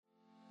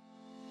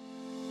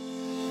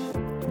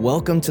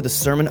Welcome to the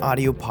Sermon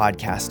Audio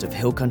Podcast of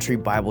Hill Country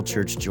Bible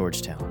Church,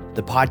 Georgetown.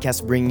 The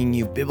podcast bringing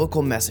you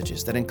biblical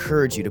messages that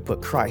encourage you to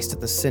put Christ at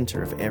the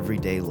center of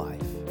everyday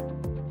life.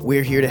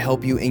 We're here to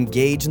help you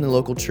engage in the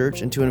local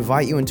church and to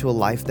invite you into a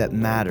life that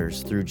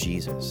matters through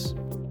Jesus.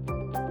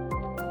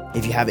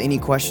 If you have any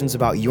questions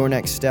about your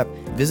next step,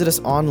 visit us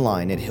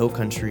online at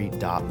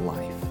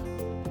hillcountry.life.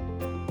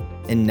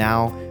 And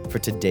now for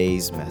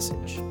today's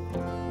message.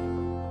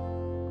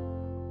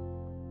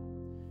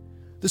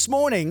 This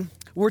morning,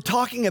 we're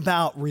talking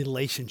about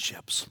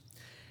relationships.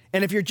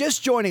 And if you're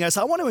just joining us,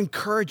 I want to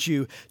encourage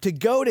you to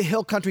go to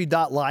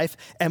hillcountry.life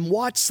and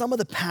watch some of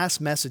the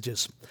past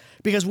messages,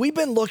 because we've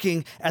been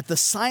looking at the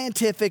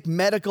scientific,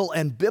 medical,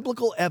 and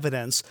biblical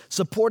evidence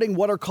supporting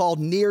what are called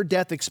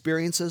near-death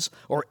experiences,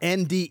 or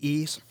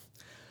NDEs.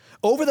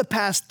 Over the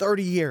past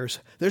 30 years,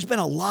 there's been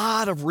a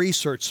lot of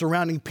research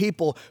surrounding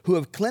people who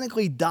have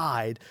clinically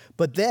died,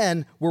 but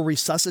then were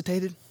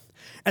resuscitated.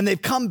 And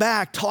they've come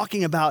back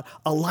talking about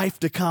a life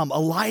to come, a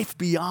life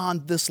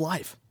beyond this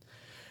life.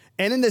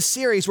 And in this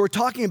series, we're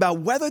talking about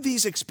whether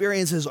these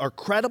experiences are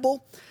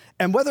credible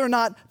and whether or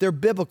not they're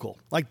biblical.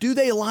 Like, do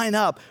they line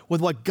up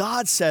with what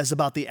God says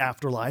about the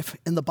afterlife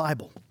in the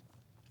Bible?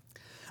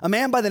 A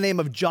man by the name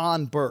of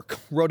John Burke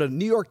wrote a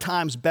New York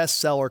Times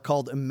bestseller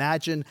called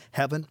Imagine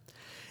Heaven.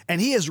 And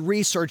he has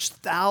researched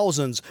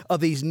thousands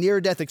of these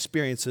near-death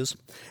experiences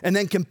and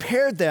then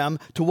compared them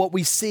to what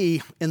we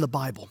see in the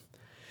Bible.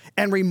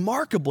 And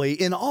remarkably,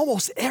 in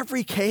almost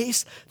every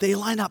case, they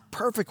line up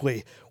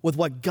perfectly with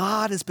what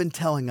God has been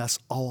telling us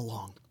all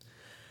along.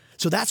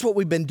 So that's what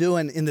we've been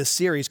doing in this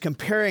series,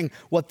 comparing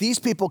what these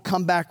people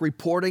come back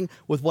reporting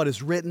with what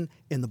is written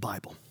in the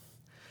Bible.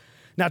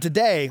 Now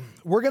today,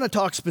 we're going to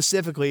talk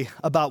specifically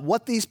about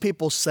what these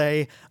people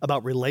say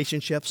about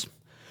relationships,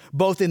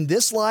 both in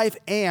this life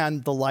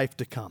and the life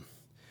to come.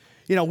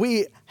 You know,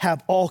 we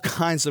have all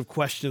kinds of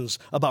questions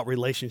about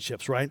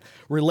relationships, right?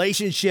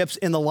 Relationships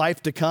in the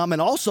life to come,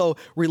 and also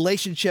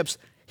relationships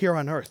here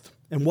on earth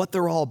and what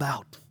they're all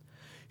about.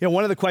 You know,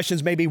 one of the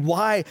questions may be,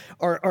 why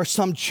are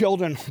some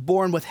children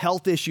born with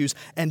health issues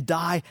and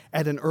die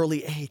at an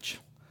early age?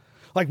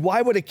 Like,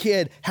 why would a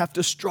kid have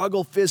to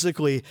struggle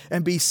physically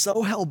and be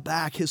so held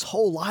back his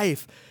whole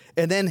life,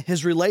 and then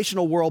his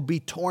relational world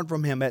be torn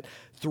from him at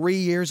 3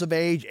 years of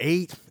age,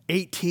 8,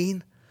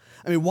 18?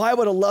 I mean, why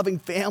would a loving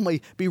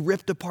family be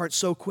ripped apart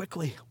so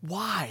quickly?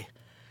 Why? I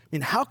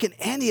mean, how can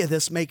any of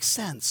this make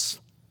sense?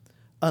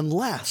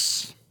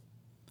 Unless,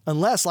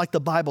 like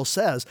the Bible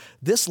says,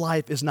 this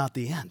life is not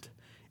the end.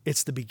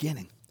 It's the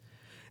beginning.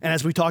 And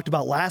as we talked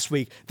about last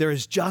week, there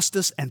is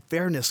justice and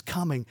fairness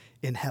coming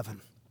in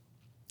heaven.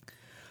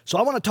 So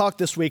I want to talk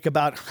this week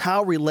about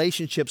how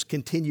relationships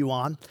continue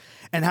on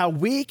and how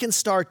we can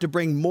start to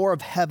bring more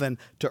of heaven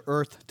to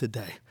earth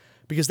today,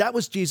 because that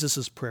was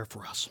Jesus' prayer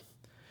for us.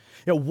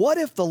 You know, what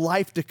if the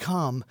life to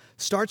come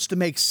starts to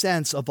make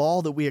sense of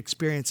all that we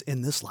experience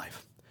in this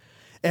life?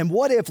 And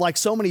what if, like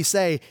so many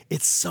say,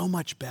 it's so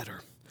much better,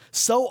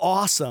 so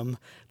awesome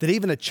that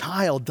even a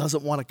child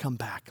doesn't want to come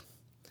back?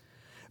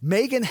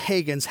 Megan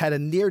Hagins had a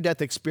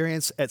near-death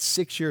experience at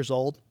 6 years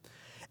old,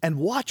 and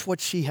watch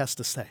what she has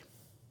to say.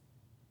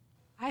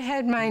 I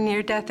had my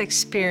near-death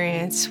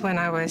experience when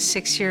I was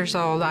 6 years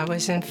old. I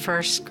was in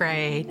first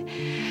grade,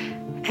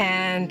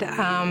 and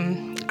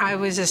I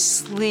was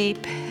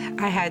asleep.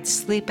 I had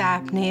sleep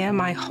apnea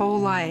my whole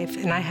life,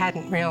 and I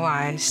hadn't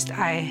realized.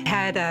 I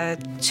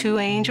had 2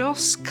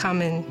 angels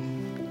come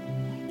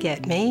and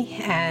get me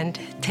and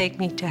take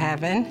me to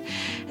heaven,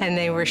 and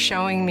they were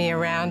showing me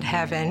around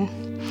heaven.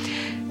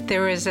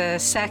 There was a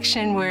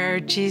section where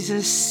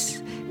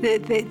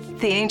the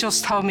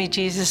angels told me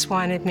Jesus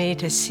wanted me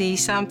to see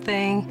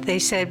something. They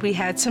said we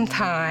had some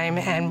time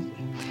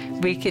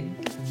and we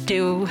could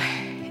do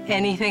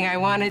anything I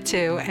wanted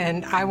to,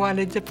 and I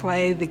wanted to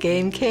play the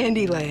game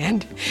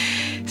Candyland.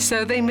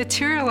 So they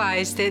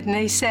materialized it and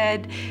they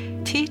said,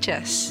 teach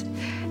us.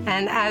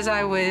 And as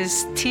I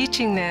was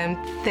teaching them,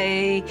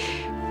 they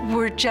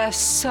were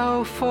just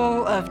so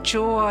full of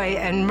joy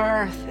and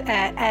mirth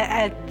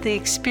at the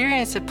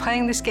experience of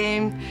playing this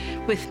game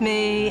with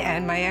me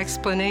and my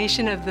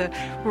explanation of the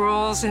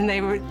rules, and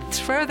they would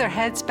throw their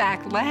heads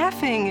back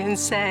laughing and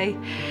say,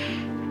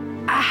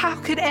 how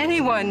could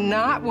anyone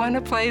not want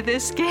to play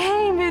this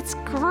game? It's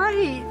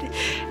great.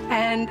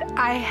 And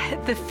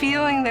the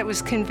feeling that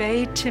was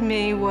conveyed to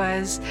me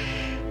was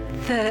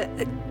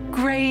the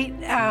great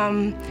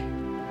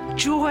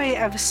joy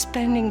of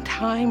spending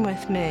time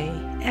with me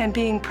and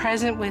being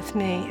present with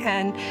me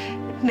and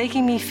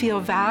making me feel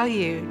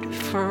valued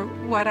for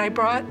what I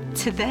brought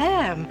to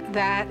them.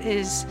 That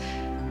is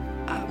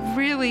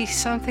really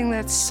something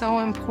that's so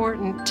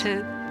important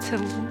to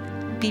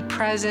be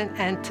present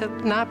and to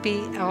not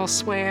be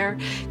elsewhere,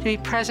 to be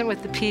present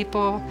with the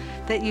people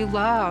that you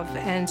love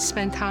and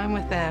spend time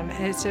with them.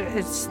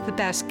 It's the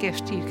best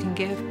gift you can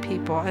give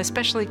people,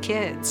 especially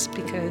kids,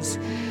 because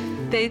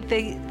they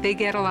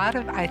get a lot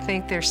of, I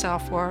think, their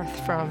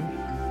self-worth from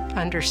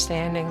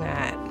understanding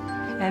that.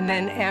 And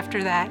then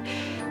after that,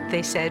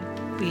 they said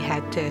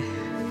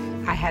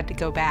I had to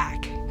go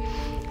back.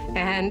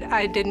 And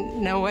I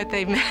didn't know what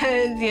they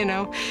meant,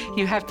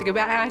 you have to go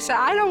back. I said,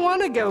 I don't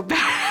want to go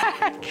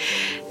back.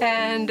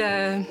 And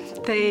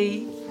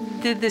they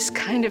did this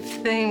kind of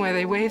thing where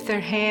they waved their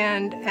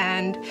hand,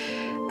 and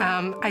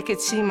I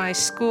could see my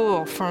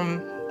school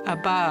from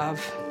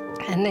above.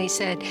 And they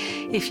said,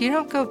 if you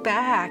don't go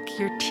back,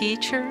 your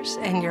teachers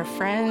and your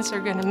friends are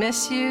going to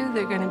miss you.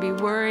 They're going to be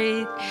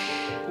worried.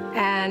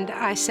 And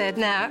I said,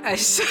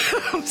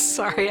 I'm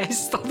sorry, I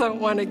still don't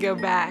want to go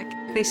back.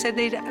 They said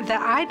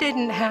that I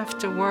didn't have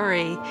to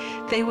worry.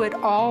 They would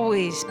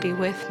always be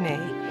with me.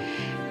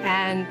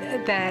 And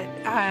that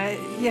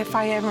if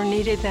I ever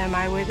needed them,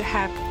 I would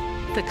have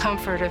the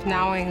comfort of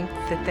knowing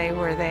that they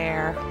were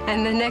there.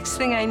 And the next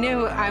thing I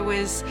knew, I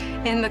was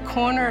in the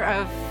corner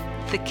of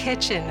the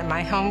kitchen,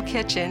 my home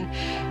kitchen,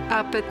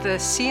 up at the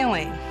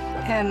ceiling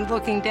and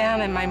looking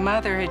down, and my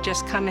mother had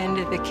just come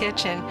into the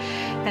kitchen,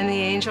 and the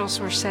angels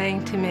were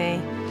saying to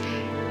me,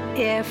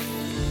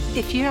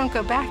 if you don't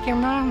go back, your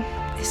mom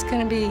is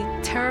going to be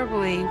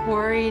terribly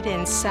worried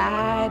and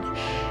sad.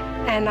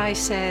 And I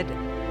said,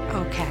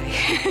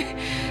 okay.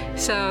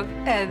 So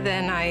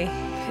then I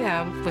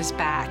was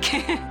back.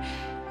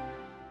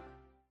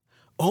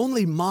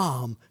 Only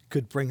mom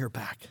could bring her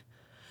back.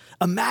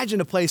 Imagine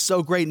a place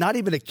so great, not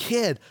even a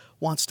kid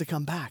wants to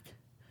come back.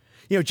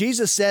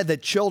 Jesus said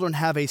that children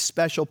have a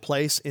special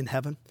place in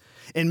heaven.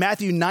 In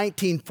Matthew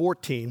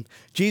 19:14,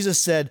 Jesus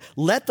said,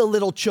 "Let the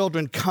little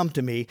children come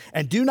to me,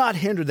 and do not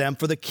hinder them,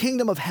 for the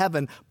kingdom of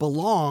heaven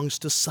belongs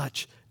to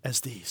such as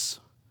these."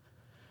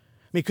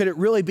 Could it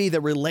really be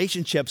that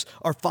relationships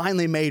are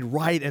finally made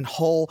right and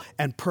whole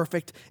and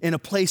perfect in a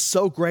place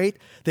so great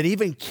that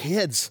even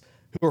kids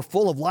who are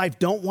full of life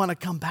don't want to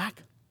come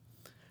back?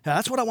 Now,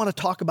 that's what I want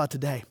to talk about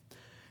today.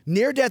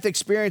 Near-death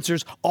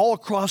experiencers all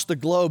across the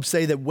globe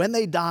say that when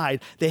they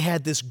died, they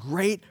had this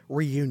great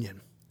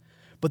reunion.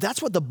 But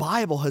that's what the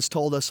Bible has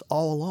told us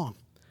all along.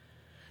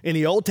 In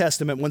the Old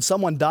Testament, when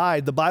someone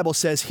died, the Bible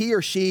says he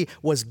or she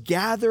was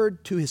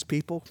gathered to his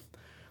people.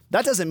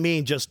 That doesn't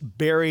mean just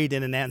buried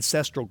in an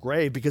ancestral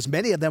grave, because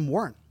many of them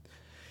weren't.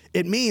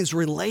 It means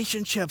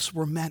relationships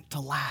were meant to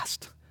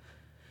last.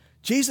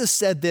 Jesus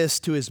said this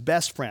to his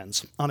best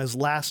friends on his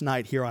last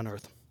night here on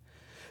earth.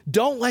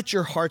 "Don't let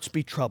your hearts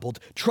be troubled.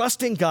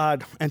 Trust in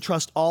God and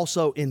trust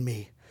also in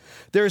me.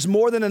 There is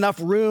more than enough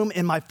room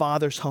in my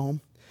Father's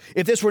home.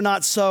 If this were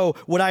not so,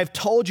 would I have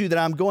told you that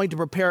I'm going to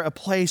prepare a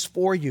place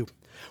for you?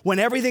 When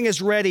everything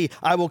is ready,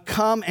 I will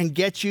come and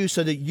get you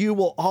so that you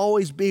will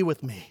always be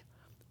with me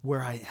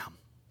where I am."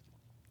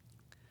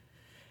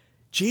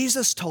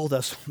 Jesus told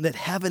us that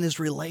heaven is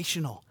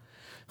relational,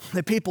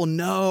 that people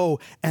know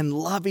and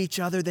love each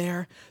other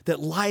there, that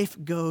life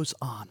goes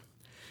on.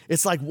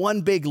 It's like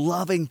one big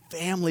loving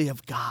family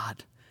of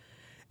God.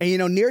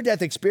 And near-death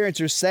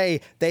experiencers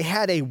say they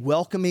had a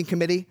welcoming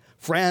committee,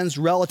 friends,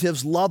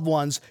 relatives, loved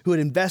ones who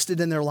had invested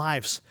in their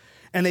lives.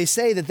 And they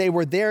say that they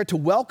were there to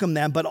welcome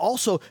them, but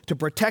also to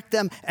protect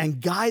them and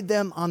guide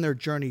them on their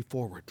journey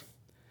forward.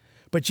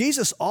 But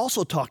Jesus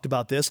also talked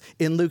about this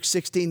in Luke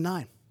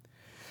 16:9.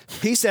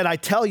 He said, "I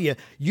tell you,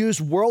 use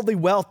worldly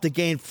wealth to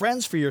gain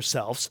friends for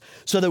yourselves,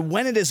 so that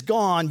when it is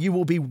gone, you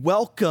will be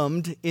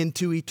welcomed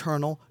into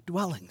eternal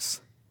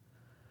dwellings."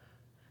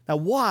 Now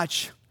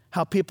watch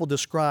how people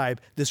describe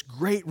this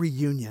great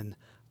reunion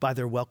by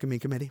their welcoming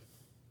committee.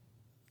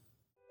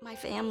 My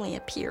family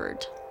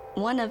appeared.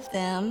 One of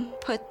them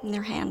put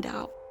their hand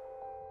out,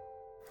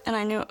 and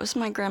I knew it was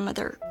my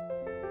grandmother.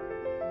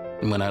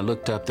 When I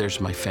looked up,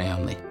 there's my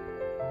family.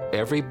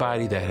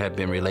 Everybody that had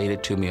been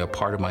related to me, a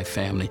part of my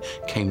family,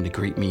 came to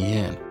greet me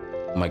in.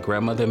 My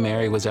grandmother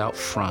Mary was out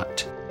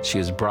front. She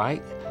was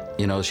bright,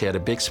 she had a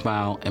big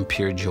smile and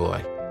pure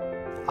joy.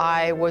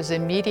 I was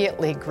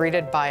immediately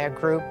greeted by a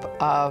group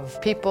of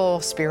people,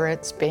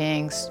 spirits,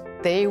 beings.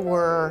 They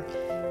were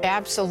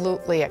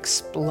absolutely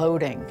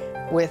exploding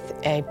with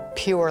a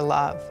pure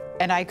love.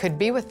 And I could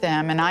be with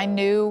them, and I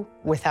knew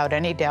without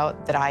any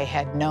doubt that I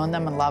had known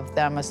them and loved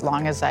them as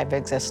long as I've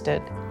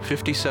existed.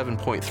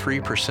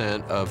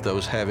 57.3% of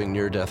those having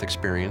near-death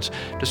experience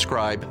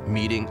describe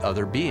meeting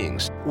other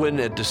beings. When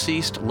a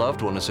deceased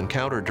loved one is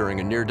encountered during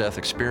a near-death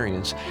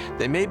experience,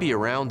 they may be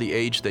around the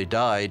age they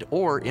died,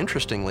 or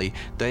interestingly,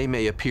 they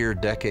may appear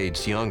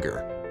decades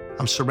younger.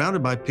 I'm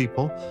surrounded by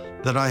people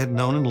that I had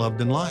known and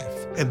loved in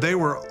life, and they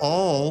were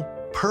all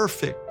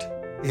perfect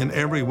in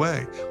every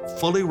way,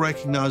 fully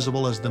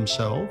recognizable as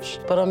themselves.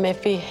 Pero me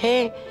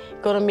fijé,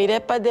 cuando miré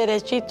para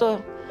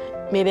derechito,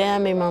 miré a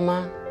mi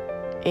mamá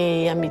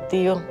y a mi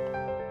tío.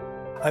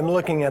 I'm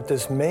looking at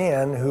this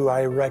man who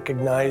I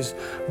recognize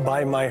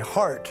by my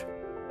heart,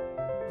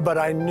 but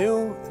I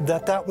knew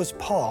that that was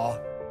Pa.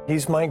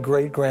 He's my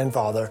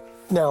great-grandfather.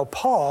 Now,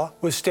 Pa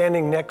was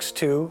standing next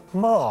to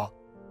Ma.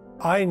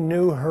 I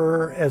knew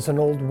her as an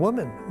old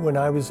woman when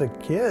I was a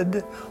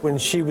kid. When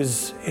she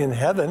was in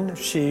heaven,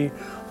 she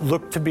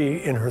looked to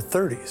be in her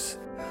 30s.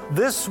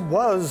 This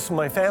was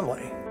my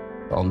family.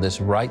 On this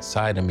right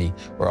side of me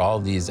were all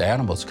these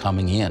animals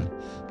coming in.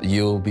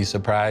 You'll be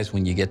surprised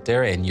when you get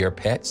there and your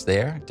pet's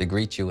there to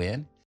greet you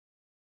in.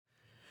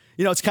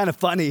 You know, it's kind of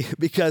funny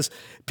because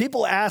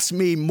people ask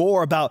me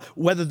more about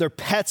whether their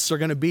pets are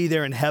going to be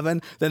there in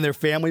heaven than their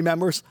family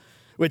members,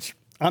 which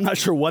I'm not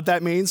sure what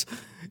that means.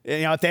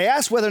 You know, if they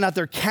ask whether or not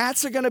their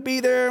cats are going to be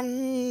there,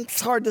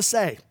 it's hard to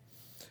say.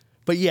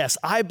 But yes,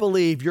 I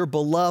believe your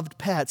beloved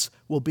pets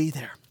will be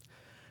there.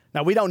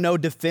 Now, we don't know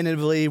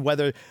definitively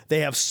whether they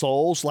have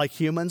souls like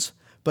humans,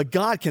 but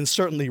God can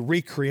certainly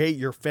recreate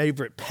your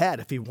favorite pet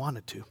if he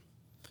wanted to.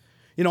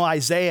 You know,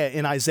 Isaiah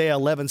in Isaiah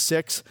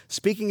 11:6,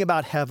 speaking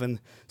about heaven,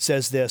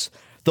 says this,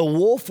 "The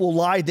wolf will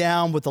lie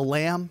down with the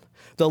lamb,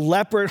 the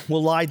leopard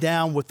will lie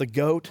down with the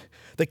goat,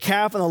 the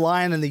calf and the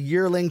lion and the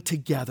yearling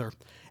together,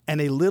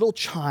 and a little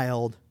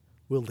child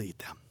will lead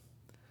them."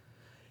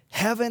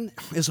 Heaven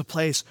is a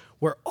place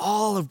where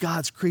all of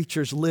God's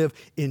creatures live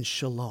in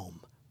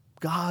shalom,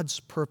 God's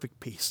perfect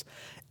peace.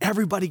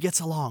 Everybody gets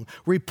along.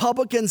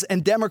 Republicans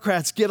and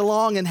Democrats get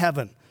along in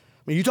heaven.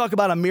 I mean, you talk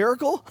about a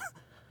miracle?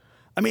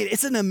 I mean,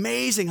 it's an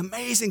amazing,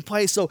 amazing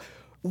place. So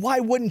why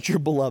wouldn't your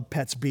beloved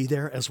pets be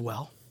there as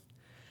well?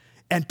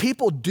 And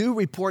people do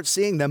report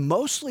seeing them,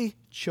 mostly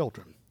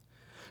children.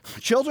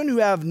 Children who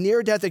have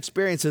near-death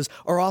experiences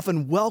are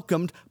often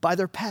welcomed by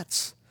their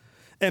pets.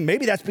 And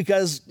maybe that's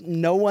because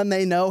no one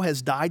they know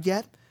has died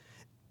yet.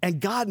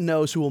 And God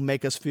knows who will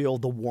make us feel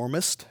the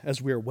warmest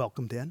as we are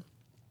welcomed in.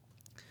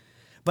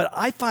 But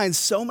I find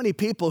so many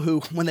people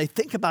who, when they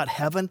think about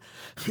heaven,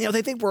 you know,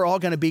 they think we're all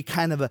going to be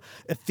kind of a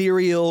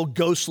ethereal,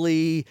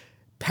 ghostly,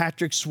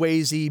 Patrick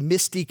Swayze,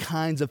 misty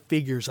kinds of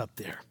figures up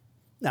there.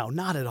 No,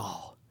 not at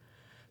all.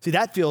 See,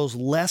 that feels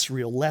less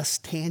real, less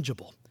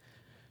tangible.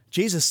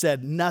 Jesus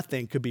said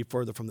nothing could be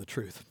further from the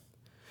truth.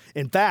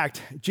 In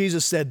fact,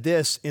 Jesus said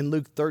this in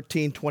Luke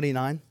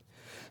 13:29.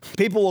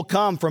 People will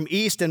come from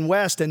east and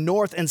west and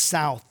north and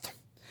south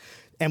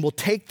and will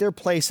take their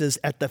places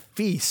at the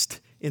feast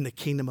in the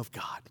kingdom of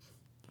God.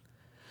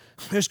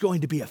 There's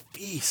going to be a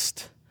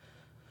feast.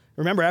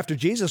 Remember, after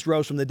Jesus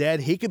rose from the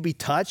dead, he could be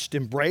touched,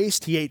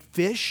 embraced. He ate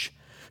fish.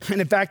 And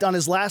in fact, on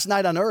his last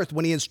night on earth,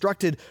 when he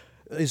instructed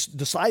his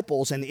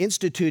disciples and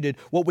instituted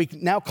what we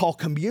now call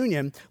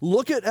communion,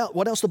 look at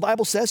what else the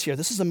Bible says here.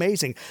 This is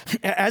amazing.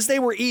 As they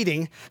were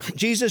eating,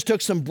 Jesus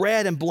took some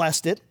bread and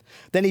blessed it.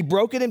 Then he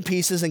broke it in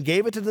pieces and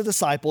gave it to the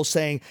disciples,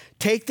 saying,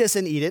 "Take this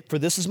and eat it, for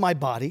this is my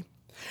body."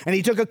 And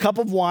he took a cup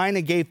of wine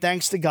and gave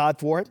thanks to God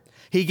for it.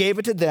 He gave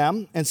it to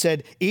them and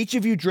said, "Each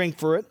of you drink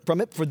from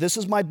it, for this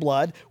is my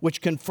blood,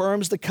 which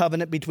confirms the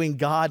covenant between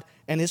God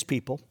and his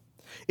people.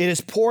 It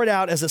is poured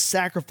out as a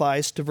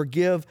sacrifice to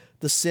forgive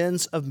the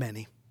sins of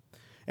many."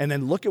 And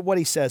then look at what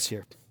he says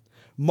here.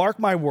 "Mark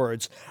my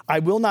words, I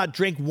will not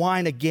drink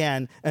wine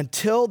again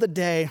until the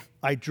day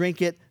I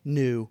drink it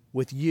new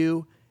with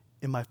you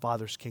in my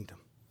Father's kingdom."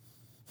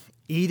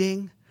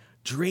 Eating,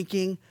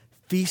 drinking,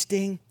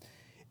 feasting,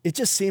 it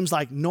just seems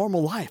like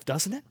normal life,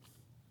 doesn't it?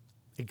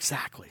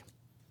 Exactly.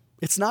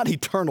 It's not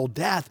eternal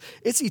death,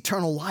 it's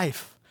eternal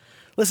life.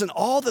 Listen,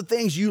 all the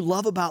things you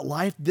love about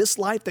life, this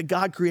life that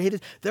God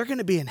created, they're going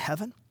to be in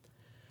heaven.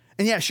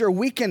 And yeah, sure,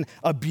 we can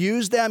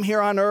abuse them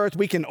here on earth.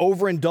 We can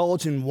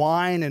overindulge in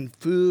wine and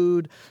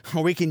food,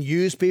 or we can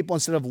use people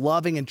instead of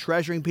loving and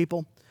treasuring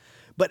people.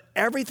 But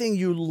everything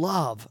you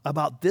love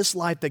about this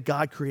life that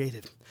God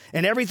created,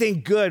 and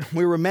everything good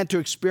we were meant to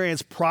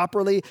experience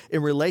properly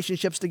in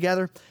relationships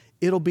together,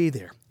 it'll be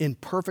there in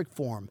perfect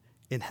form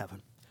in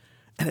heaven.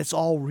 And it's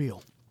all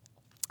real.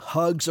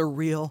 Hugs are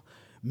real.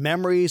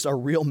 Memories are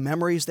real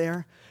memories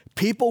there.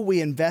 People we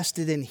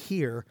invested in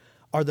here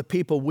are the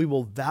people we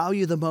will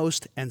value the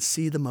most and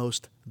see the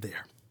most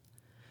there.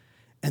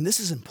 And this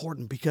is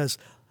important because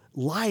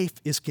life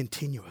is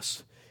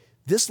continuous.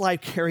 This life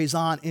carries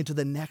on into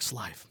the next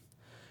life.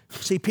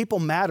 See, people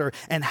matter,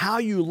 and how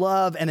you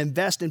love and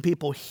invest in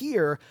people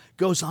here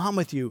goes on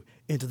with you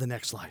into the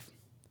next life.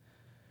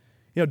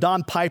 You know,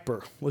 Don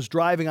Piper was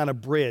driving on a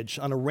bridge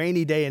on a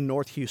rainy day in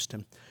North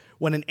Houston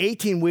when an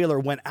 18-wheeler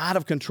went out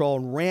of control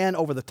and ran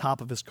over the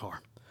top of his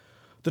car.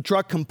 The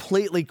truck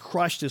completely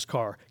crushed his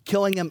car,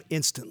 killing him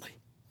instantly.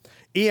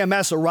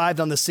 EMS arrived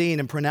on the scene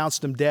and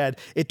pronounced him dead.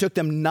 It took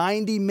them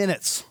 90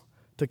 minutes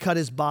to cut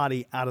his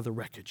body out of the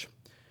wreckage.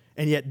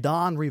 And yet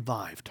Don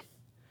revived.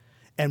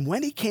 And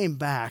when he came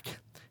back,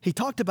 he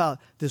talked about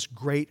this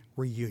great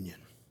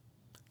reunion.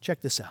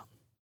 Check this out.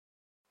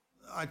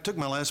 I took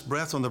my last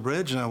breath on the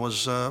bridge,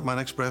 and my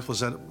next breath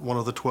was at one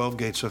of the 12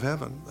 gates of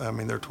heaven. I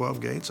mean, there are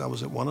 12 gates. I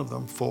was at one of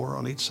them, 4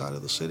 on each side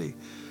of the city.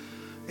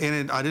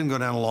 And I didn't go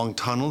down a long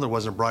tunnel. There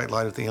wasn't a bright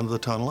light at the end of the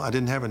tunnel. I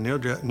didn't have a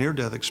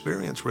near-death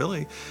experience,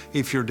 really.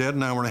 If you're dead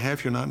an hour and a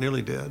half, you're not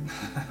nearly dead.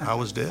 I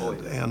was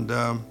dead. And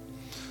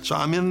so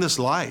I'm in this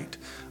light.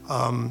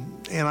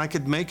 And I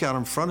could make out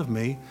in front of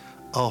me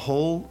a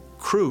whole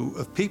crew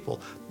of people,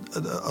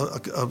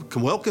 a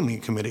welcoming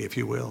committee, if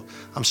you will.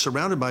 I'm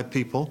surrounded by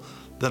people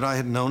that I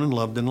had known and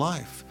loved in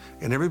life.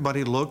 And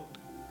everybody looked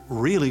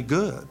really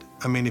good.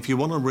 I mean, if you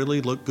want to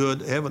really look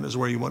good, heaven is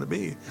where you want to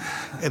be.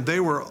 And they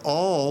were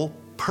all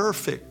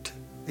perfect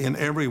in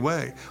every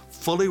way,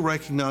 fully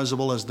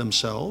recognizable as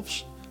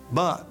themselves,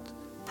 but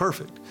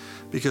perfect.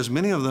 Because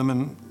many of them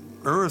in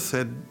earth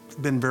had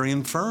been very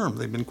infirm.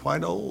 They've been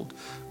quite old.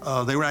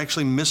 They were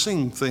actually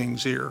missing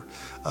things here,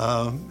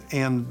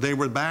 and they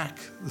were back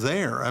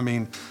there. I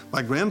mean,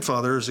 my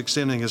grandfather is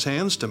extending his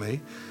hands to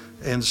me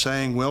and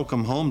saying,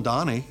 "Welcome home,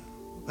 Donnie,"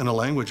 in a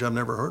language I've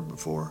never heard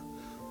before,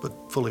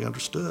 but fully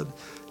understood.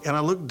 And I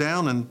looked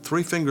down and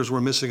 3 fingers were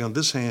missing on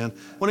this hand.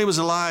 When he was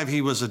alive,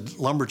 he was a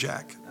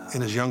lumberjack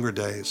in his younger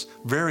days.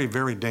 Very,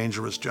 very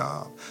dangerous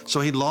job. So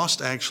he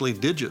lost actually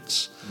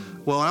digits.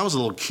 Well, when I was a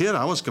little kid,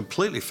 I was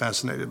completely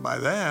fascinated by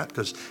that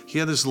because he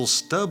had this little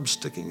stub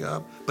sticking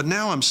up. But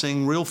now I'm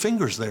seeing real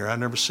fingers there. I'd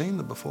never seen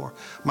them before.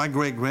 My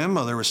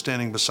great-grandmother was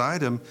standing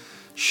beside him.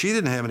 She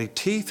didn't have any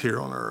teeth here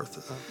on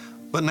earth.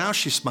 But now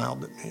she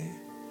smiled at me.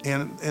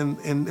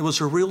 And it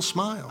was a real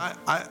smile.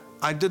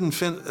 I didn't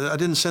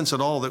sense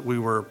at all that we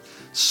were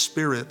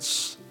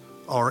spirits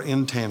or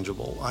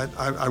intangible.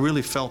 I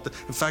really felt that.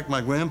 In fact,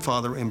 my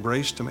grandfather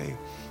embraced me,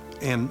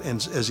 and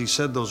as he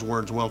said those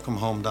words, "Welcome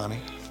home,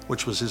 Donnie,"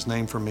 which was his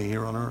name for me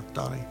here on earth,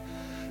 Donnie.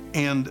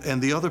 And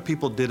the other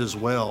people did as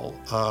well.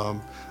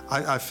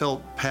 I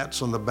felt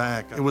pats on the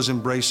back. It was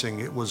embracing.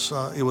 It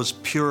was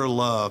pure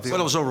love. But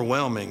it was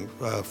overwhelming.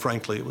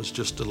 Frankly, it was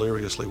just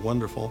deliriously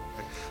wonderful.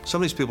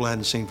 Some of these people I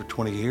hadn't seen for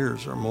 20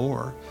 years or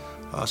more.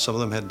 Some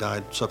of them had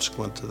died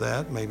subsequent to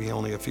that, maybe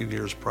only a few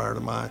years prior to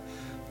my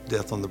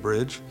death on the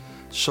bridge.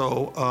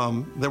 So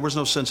there was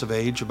no sense of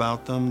age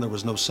about them. There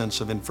was no sense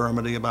of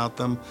infirmity about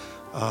them.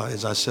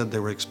 As I said, they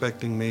were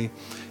expecting me.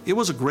 It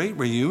was a great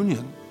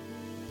reunion.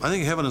 I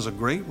think heaven is a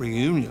great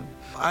reunion.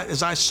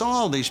 As I saw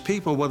all these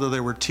people, whether they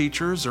were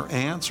teachers or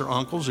aunts or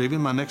uncles, or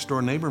even my next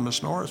door neighbor,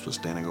 Miss Norris, was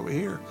standing over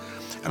here.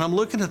 And I'm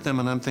looking at them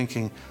and I'm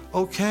thinking,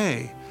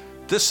 okay,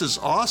 this is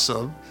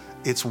awesome.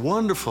 It's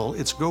wonderful.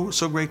 It's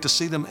so great to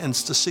see them and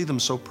to see them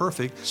so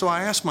perfect. So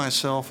I asked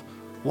myself,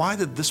 why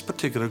did this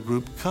particular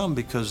group come?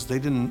 Because they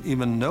didn't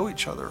even know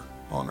each other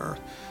on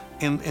earth.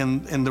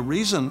 And the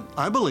reason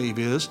I believe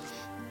is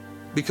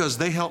because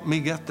they helped me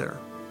get there.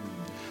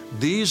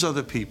 These are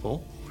the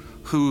people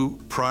who,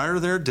 prior to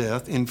their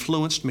death,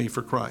 influenced me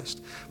for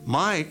Christ.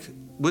 Mike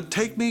would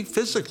take me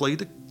physically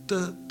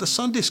to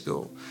Sunday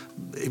school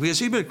because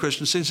he'd been a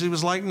Christian since he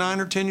was like 9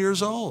 or 10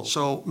 years old.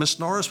 So Miss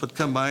Norris would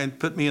come by and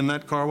put me in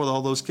that car with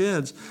all those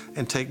kids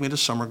and take me to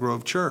Summer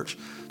Grove Church.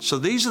 So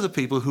these are the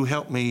people who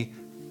helped me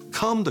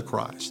come to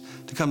Christ,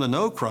 to come to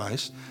know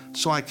Christ.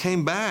 So I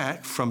came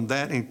back from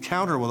that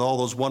encounter with all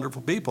those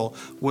wonderful people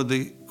with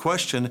the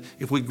question,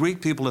 if we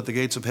greet people at the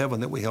gates of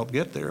heaven that we help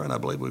get there, and I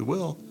believe we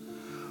will,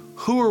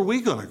 who are we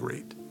going to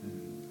greet?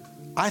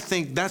 I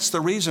think that's the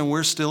reason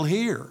we're still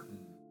here.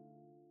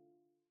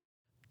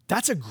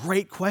 That's a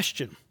great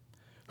question.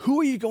 Who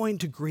are you going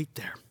to greet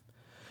there?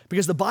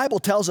 Because the Bible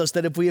tells us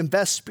that if we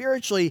invest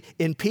spiritually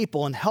in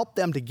people and help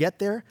them to get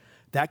there,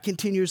 that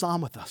continues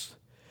on with us.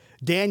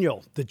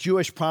 Daniel, the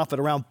Jewish prophet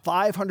around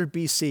 500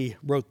 BC,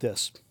 wrote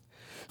this: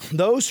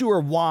 "Those who are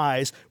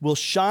wise will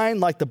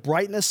shine like the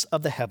brightness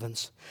of the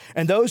heavens,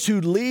 and those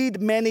who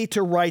lead many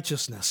to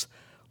righteousness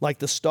like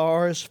the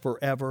stars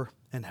forever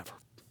and ever."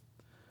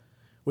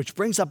 Which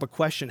brings up a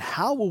question: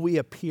 how will we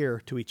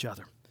appear to each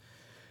other?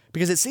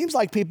 Because it seems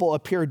like people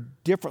appear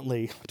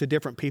differently to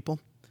different people.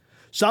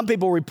 Some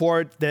people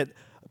report that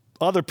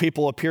other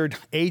people appeared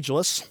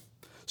ageless.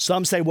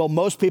 Some say, well,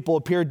 most people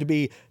appeared to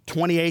be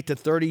 28 to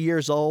 30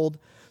 years old.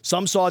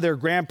 Some saw their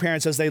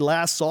grandparents as they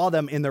last saw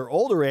them in their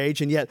older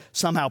age and yet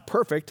somehow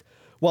perfect,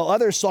 while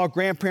others saw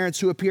grandparents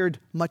who appeared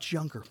much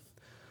younger.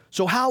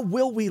 So how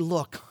will we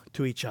look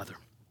to each other?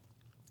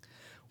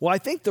 Well, I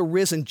think the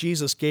risen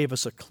Jesus gave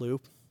us a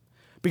clue.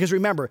 Because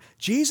remember,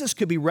 Jesus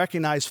could be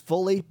recognized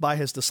fully by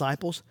his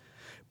disciples,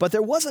 but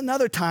there was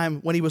another time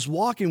when he was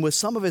walking with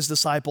some of his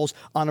disciples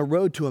on a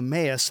road to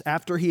Emmaus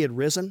after he had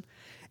risen,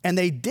 and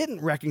they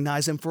didn't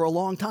recognize him for a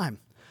long time,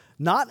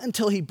 not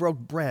until he broke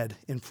bread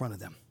in front of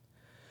them.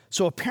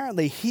 So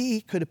apparently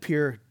he could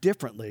appear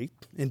differently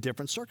in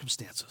different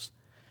circumstances.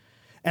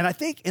 And I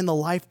think in the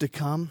life to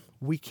come,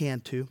 we can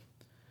too,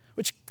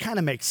 which kind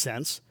of makes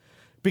sense.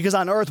 Because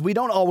on earth, we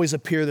don't always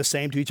appear the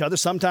same to each other.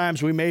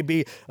 Sometimes we may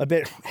be a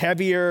bit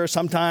heavier,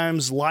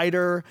 sometimes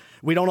lighter.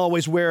 We don't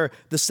always wear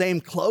the same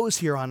clothes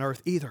here on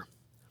earth either.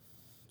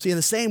 See, in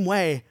the same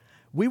way,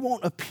 we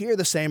won't appear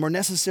the same or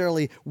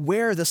necessarily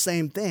wear the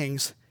same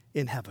things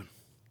in heaven.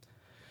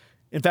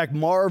 In fact,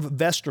 Marv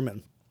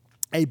Vesterman,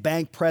 a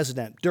bank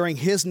president, during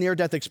his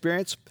near-death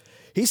experience,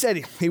 he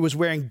said he was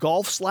wearing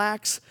golf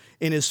slacks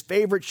in his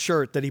favorite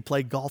shirt that he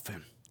played golf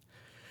in.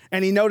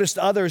 And he noticed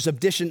others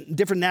of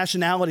different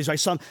nationalities, like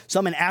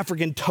some in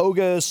African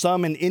togas,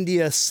 some in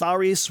India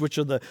saris, which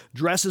are the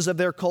dresses of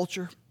their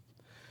culture.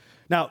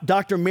 Now,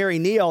 Dr. Mary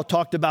Neal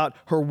talked about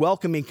her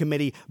welcoming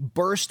committee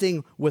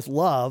bursting with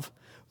love,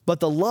 but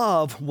the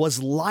love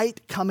was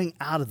light coming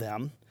out of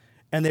them,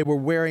 and they were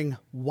wearing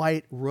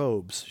white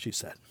robes, she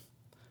said.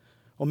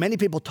 Well, many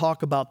people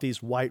talk about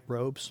these white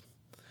robes.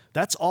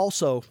 That's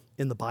also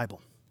in the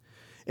Bible.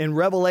 In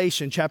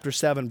Revelation chapter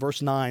 7,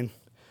 verse 9,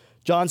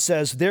 John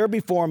says, there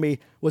before me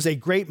was a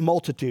great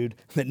multitude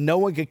that no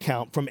one could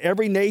count, from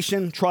every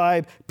nation,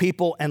 tribe,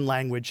 people, and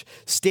language,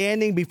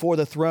 standing before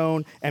the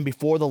throne and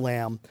before the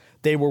Lamb.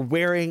 They were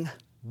wearing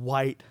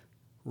white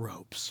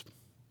robes.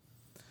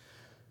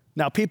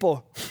 Now,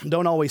 people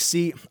don't always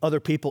see other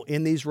people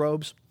in these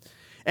robes.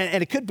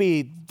 And it could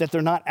be that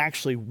they're not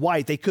actually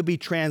white. They could be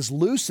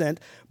translucent,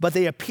 but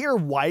they appear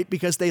white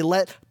because they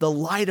let the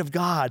light of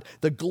God,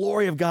 the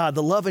glory of God,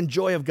 the love and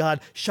joy of God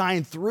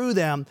shine through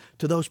them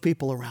to those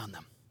people around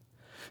them.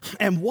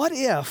 And what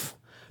if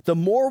the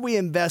more we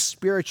invest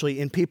spiritually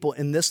in people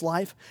in this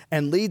life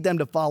and lead them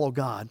to follow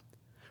God,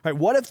 right?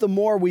 What if the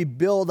more we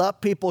build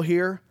up people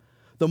here,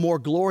 the more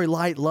glory,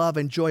 light, love,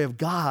 and joy of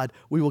God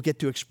we will get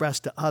to express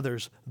to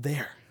others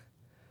there?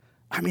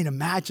 I mean,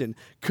 imagine,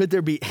 could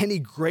there be any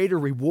greater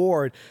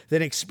reward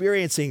than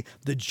experiencing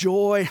the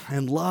joy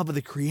and love of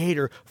the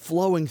Creator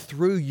flowing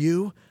through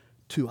you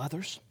to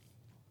others?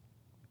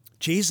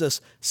 Jesus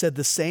said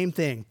the same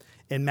thing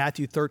in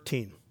Matthew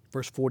 13,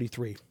 verse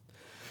 43.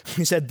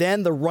 He said,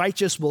 then the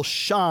righteous will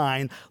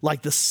shine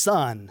like the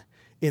sun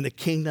in the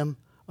kingdom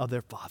of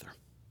their Father.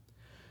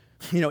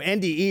 You know,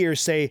 NDEers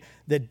say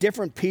that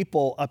different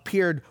people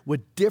appeared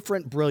with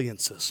different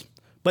brilliances,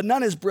 but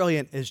none as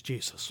brilliant as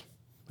Jesus.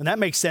 And that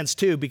makes sense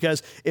too,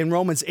 because in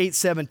Romans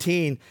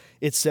 8:17,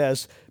 it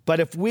says, but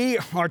if we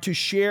are to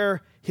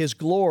share his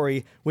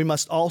glory, we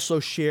must also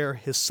share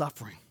his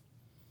suffering.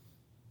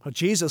 Well,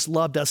 Jesus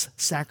loved us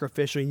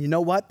sacrificially. And you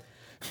know what?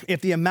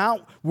 If the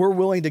amount we're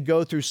willing to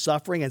go through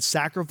suffering and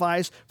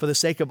sacrifice for the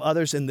sake of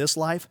others in this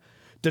life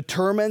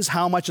determines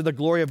how much of the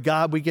glory of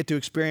God we get to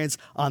experience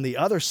on the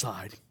other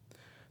side,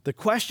 the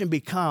question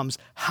becomes,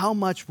 how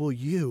much will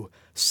you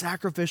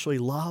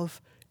sacrificially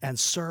love and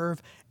serve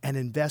and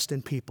invest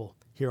in people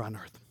here on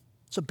earth?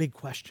 It's a big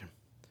question.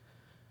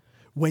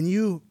 When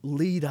you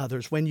lead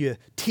others, when you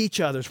teach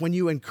others, when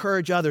you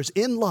encourage others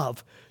in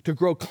love to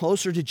grow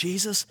closer to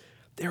Jesus,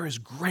 there is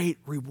great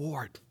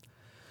reward.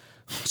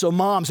 So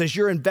moms, as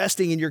you're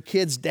investing in your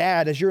kids'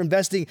 dad, as you're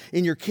investing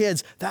in your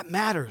kids, that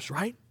matters,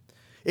 right?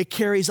 It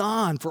carries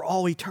on for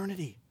all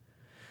eternity.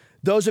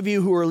 Those of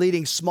you who are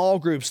leading small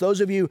groups,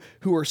 those of you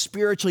who are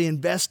spiritually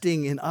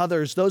investing in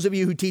others, those of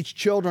you who teach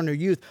children or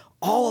youth,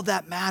 all of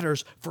that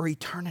matters for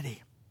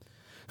eternity.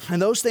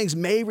 And those things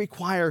may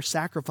require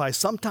sacrifice,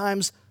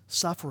 sometimes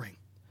suffering,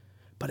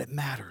 but it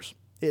matters.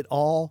 It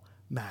all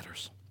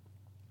matters.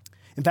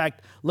 In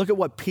fact, look at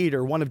what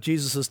Peter, one of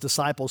Jesus'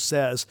 disciples,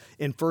 says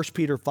in 1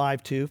 Peter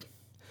 5:2.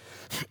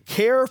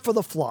 Care for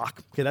the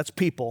flock, okay, that's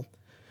people,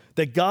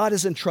 that God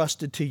has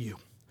entrusted to you.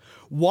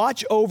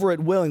 Watch over it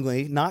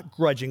willingly, not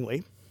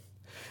grudgingly,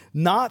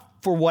 not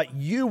for what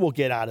you will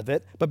get out of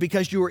it, but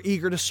because you are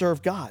eager to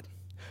serve God.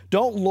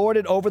 Don't lord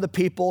it over the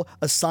people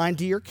assigned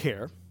to your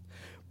care,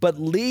 but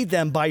lead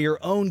them by your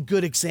own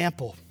good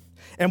example.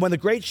 And when the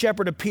great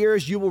shepherd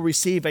appears, you will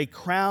receive a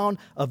crown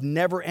of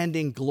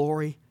never-ending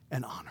glory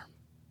and honor.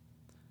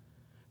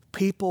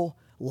 People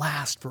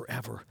last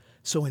forever,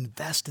 so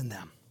invest in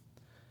them.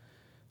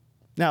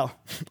 Now,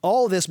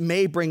 all of this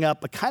may bring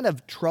up a kind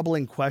of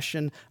troubling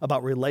question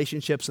about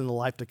relationships in the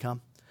life to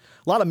come.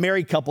 A lot of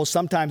married couples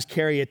sometimes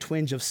carry a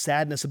twinge of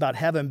sadness about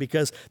heaven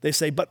because they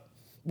say, but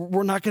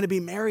we're not going to be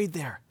married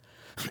there.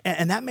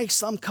 And that makes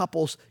some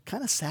couples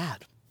kind of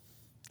sad.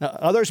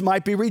 Others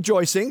might be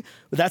rejoicing,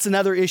 but that's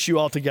another issue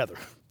altogether.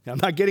 I'm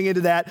not getting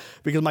into that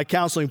because my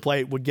counseling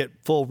plate would get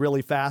full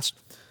really fast.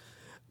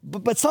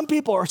 But some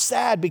people are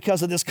sad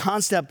because of this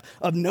concept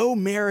of no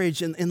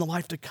marriage in the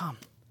life to come.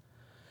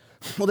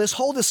 Well, this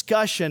whole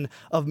discussion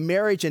of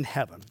marriage in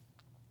heaven,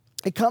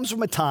 it comes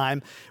from a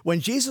time when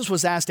Jesus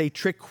was asked a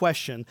trick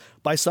question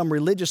by some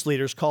religious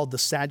leaders called the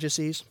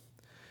Sadducees.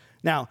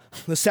 Now,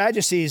 the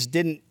Sadducees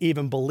didn't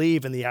even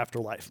believe in the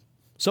afterlife.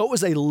 So it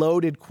was a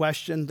loaded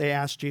question they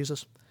asked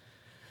Jesus.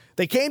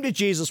 They came to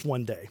Jesus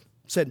one day,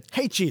 said,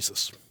 hey,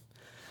 Jesus,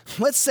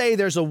 let's say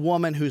there's a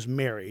woman who's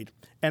married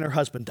and her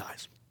husband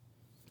dies.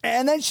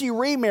 And then she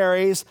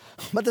remarries,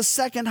 but the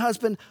second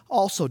husband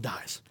also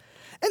dies.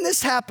 And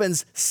this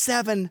happens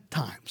 7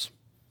 times.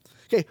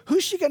 Okay,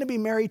 who's she going to be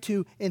married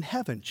to in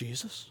heaven,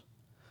 Jesus?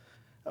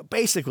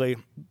 Basically,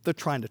 they're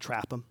trying to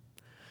trap him.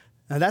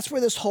 And that's where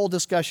this whole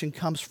discussion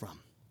comes from.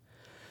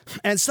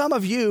 And some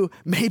of you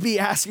may be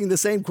asking the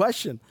same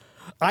question.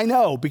 I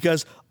know,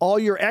 because all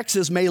your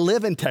exes may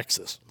live in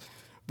Texas,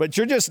 but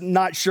you're just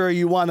not sure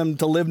you want them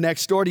to live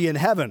next door to you in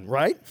heaven,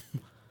 right? I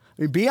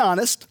mean, be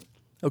honest,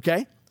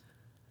 okay?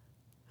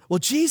 Well,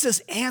 Jesus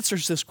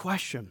answers this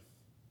question.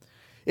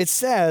 It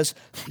says,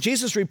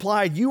 Jesus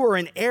replied, you are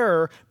in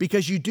error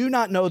because you do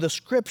not know the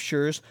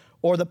scriptures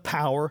or the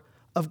power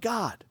of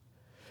God.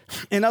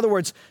 In other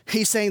words,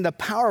 he's saying the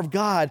power of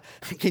God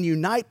can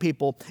unite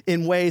people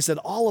in ways that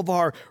all of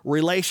our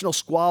relational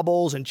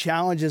squabbles and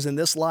challenges in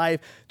this life,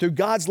 through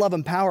God's love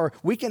and power,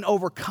 we can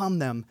overcome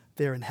them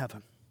there in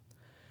heaven.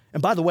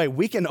 And by the way,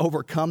 we can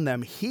overcome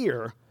them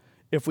here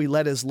if we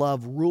let his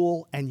love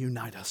rule and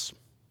unite us.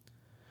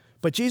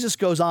 But Jesus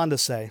goes on to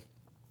say,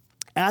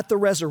 at the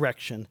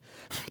resurrection,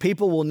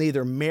 people will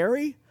neither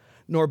marry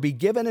nor be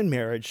given in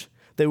marriage,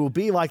 they will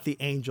be like the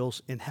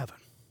angels in heaven.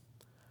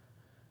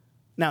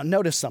 Now,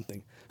 notice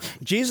something.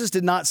 Jesus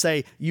did not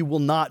say you will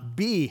not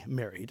be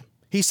married.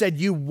 He said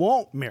you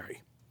won't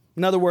marry.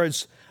 In other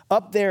words,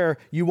 up there,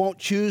 you won't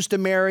choose to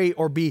marry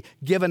or be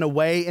given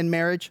away in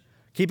marriage.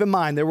 Keep in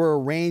mind, there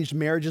were arranged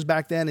marriages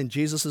back then in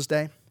Jesus'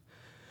 day.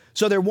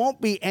 So there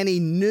won't be any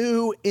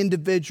new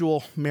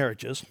individual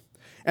marriages,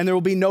 and there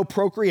will be no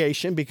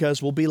procreation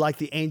because we'll be like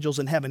the angels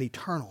in heaven,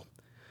 eternal.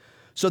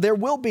 So there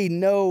will be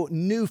no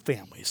new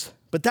families,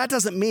 but that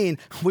doesn't mean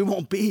we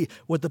won't be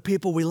with the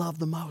people we love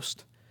the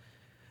most.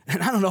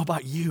 And I don't know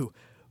about you,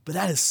 but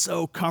that is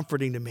so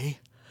comforting to me.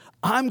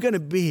 I'm going to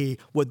be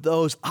with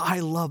those I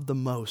love the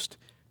most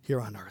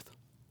here on earth.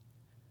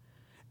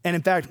 And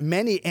in fact,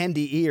 many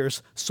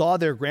NDEers saw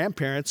their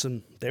grandparents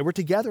and they were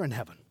together in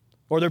heaven,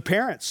 or their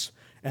parents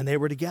and they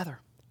were together.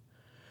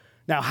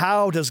 Now,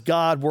 how does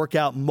God work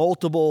out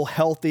multiple,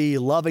 healthy,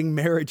 loving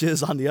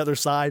marriages on the other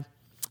side?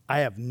 I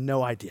have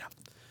no idea,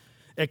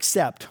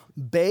 except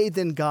bathed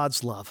in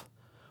God's love.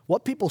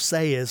 What people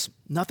say is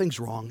nothing's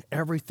wrong,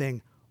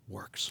 everything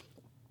works.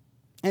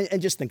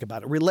 And just think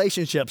about it.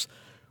 Relationships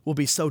will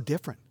be so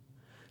different.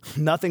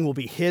 Nothing will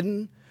be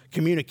hidden.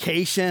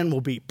 Communication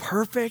will be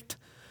perfect.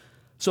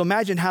 So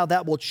imagine how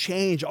that will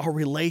change our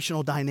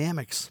relational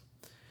dynamics.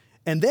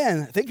 And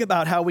then think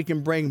about how we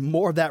can bring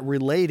more of that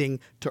relating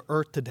to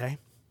earth today.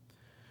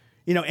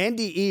 You know,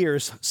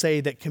 NDEers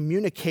say that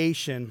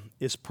communication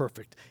is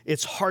perfect.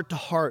 It's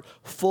heart-to-heart,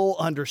 full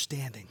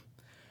understanding.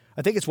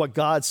 I think it's what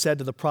God said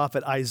to the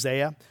prophet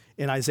Isaiah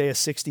in Isaiah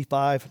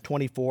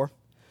 65:24.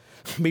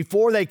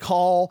 Before they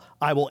call,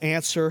 I will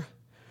answer.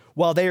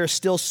 While they are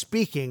still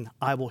speaking,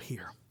 I will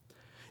hear.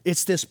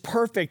 It's this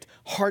perfect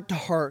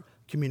heart-to-heart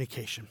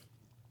communication.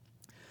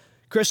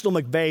 Crystal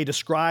McVeigh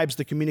describes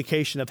the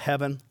communication of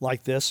heaven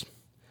like this.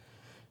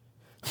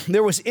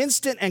 There was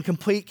instant and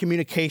complete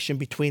communication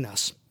between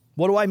us.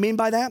 What do I mean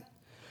by that?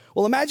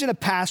 Well, imagine a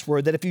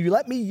password that if you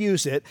let me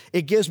use it,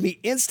 it gives me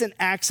instant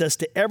access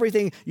to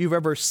everything you've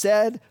ever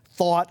said,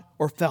 thought,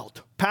 or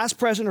felt, past,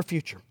 present, or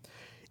future.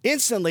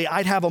 Instantly,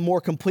 I'd have a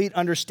more complete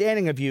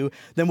understanding of you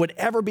than would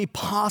ever be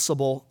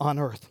possible on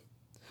earth.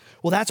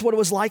 Well, that's what it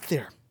was like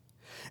there.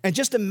 And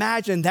just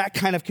imagine that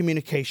kind of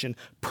communication,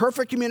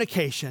 perfect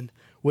communication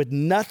with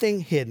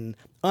nothing hidden,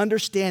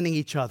 understanding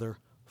each other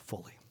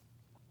fully.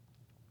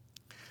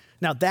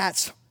 Now,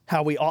 that's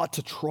how we ought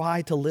to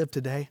try to live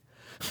today.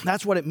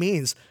 That's what it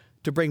means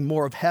to bring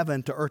more of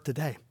heaven to earth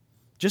today.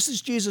 Just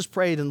as Jesus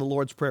prayed in the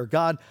Lord's Prayer,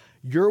 God,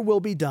 your will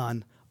be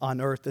done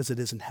on earth as it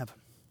is in heaven.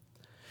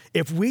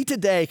 If we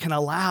today can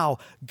allow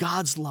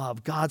God's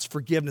love, God's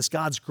forgiveness,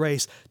 God's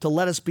grace to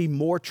let us be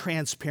more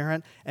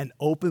transparent and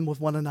open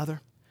with one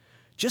another,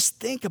 just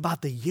think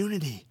about the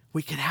unity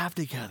we can have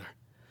together.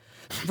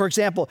 For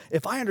example,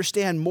 if I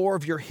understand more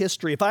of your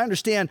history, if I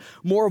understand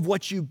more of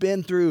what you've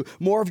been through,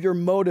 more of your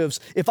motives,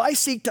 if I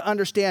seek to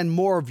understand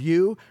more of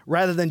you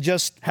rather than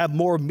just have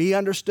more of me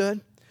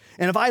understood,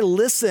 and if I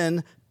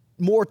listen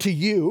more to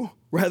you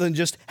rather than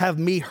just have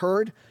me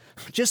heard,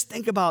 just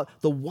think about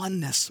the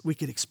oneness we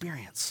could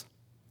experience.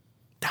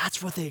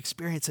 That's what they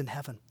experience in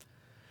heaven.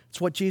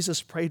 It's what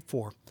Jesus prayed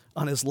for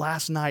on his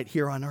last night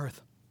here on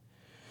earth.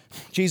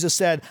 Jesus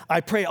said,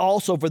 I pray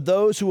also for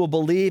those who will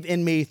believe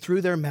in me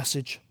through their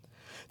message,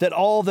 that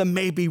all of them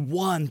may be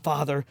one,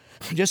 Father,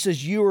 just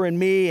as you are in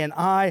me and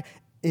I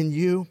in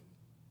you.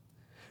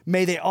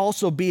 May they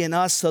also be in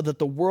us so that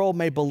the world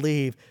may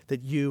believe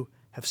that you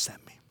have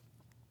sent me.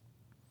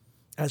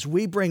 As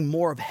we bring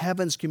more of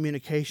heaven's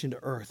communication to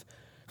earth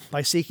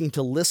by seeking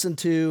to listen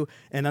to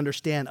and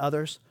understand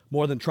others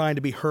more than trying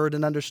to be heard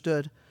and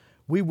understood,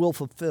 we will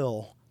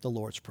fulfill the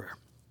Lord's Prayer.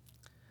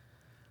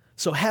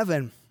 So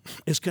heaven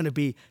is going to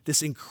be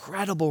this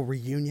incredible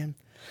reunion,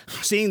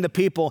 seeing the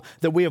people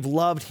that we have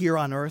loved here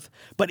on earth.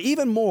 But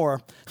even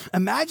more,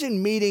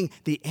 imagine meeting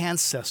the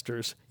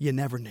ancestors you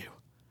never knew.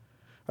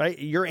 Right?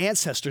 Your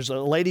ancestors, a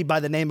lady by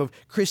the name of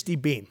Christy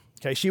Beam.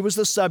 Okay, she was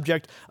the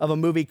subject of a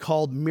movie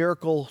called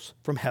Miracles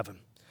from Heaven.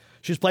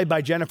 She was played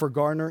by Jennifer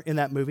Garner in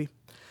that movie.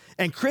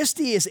 And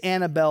Christy is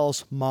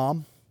Annabelle's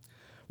mom.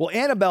 Well,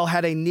 Annabelle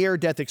had a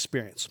near-death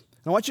experience.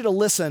 And I want you to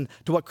listen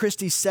to what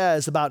Christy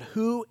says about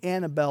who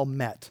Annabelle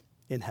met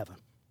in heaven.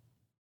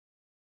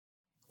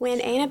 When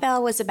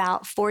Annabelle was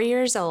about 4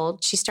 years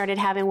old, she started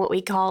having what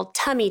we call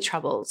tummy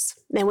troubles.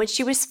 Then when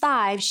she was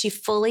 5, she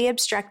fully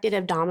obstructed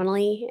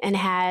abdominally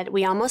and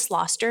we almost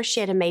lost her. She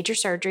had a major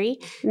surgery,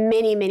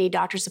 many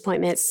doctor's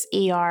appointments,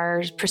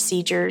 ERs,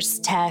 procedures,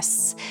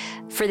 tests,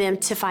 for them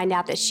to find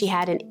out that she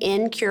had an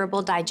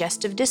incurable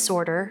digestive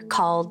disorder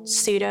called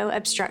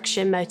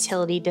pseudo-obstruction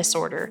motility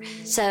disorder.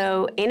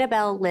 So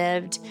Annabelle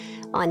lived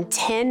on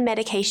 10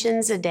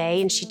 medications a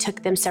day, and she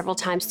took them several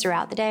times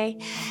throughout the day.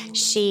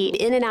 She,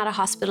 in and out of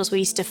hospitals, we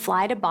used to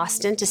fly to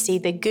Boston to see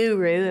the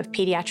guru of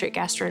pediatric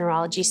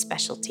gastroenterology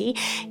specialty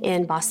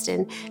in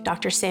Boston,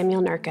 Dr.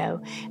 Samuel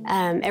Nurko,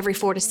 every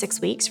 4 to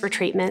 6 weeks for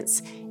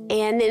treatments.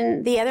 And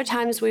then the other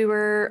times we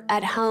were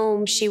at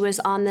home, she was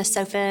on the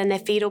sofa in a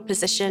fetal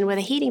position with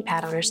a heating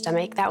pad on her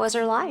stomach. That was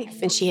her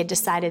life. And she had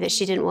decided that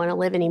she didn't want to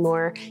live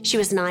anymore. She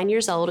was 9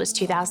 years old. It was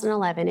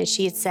 2011. And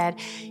she had said,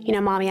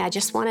 Mommy, I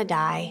just want to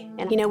die.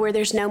 And, where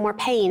there's no more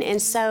pain.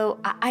 And so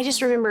I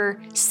just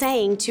remember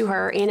saying to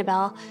her,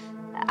 Annabelle,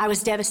 I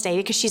was devastated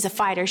because she's a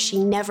fighter.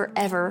 She never,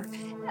 ever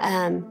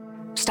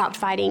stopped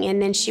fighting.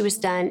 And then she was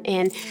done.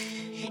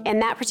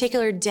 And that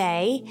particular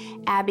day,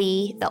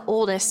 Abby,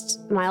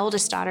 my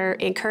oldest daughter,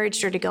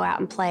 encouraged her to go out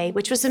and play,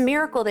 which was a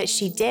miracle that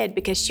she did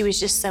because she was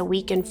just so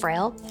weak and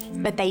frail.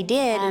 But they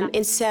did.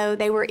 And so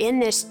they were in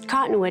this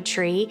cottonwood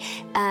tree,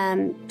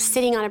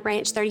 sitting on a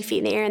branch 30 feet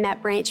in the air, and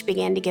that branch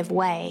began to give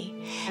way.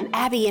 And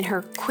Abby, in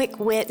her quick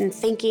wit and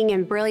thinking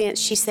and brilliance,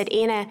 she said,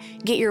 Anna,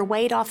 get your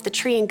weight off the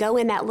tree and go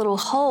in that little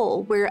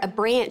hole where a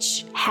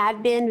branch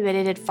had been, but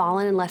it had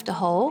fallen and left a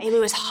hole. And it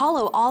was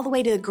hollow all the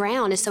way to the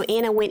ground. And so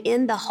Anna went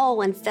in the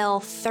hole and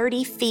fell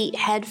 30 feet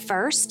head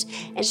first.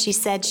 And she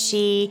said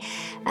she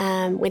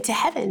went to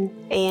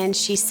heaven. And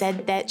she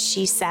said that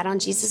she sat on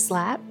Jesus'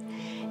 lap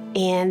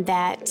and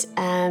that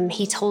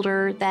he told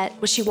her that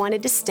she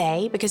wanted to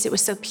stay because it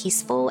was so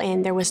peaceful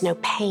and there was no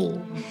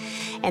pain.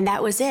 And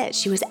that was it.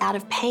 She was out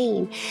of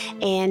pain.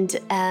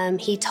 And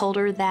he told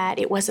her that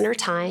it wasn't her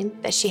time,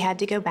 that she had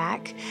to go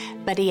back,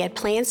 but he had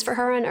plans for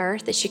her on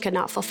earth that she could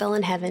not fulfill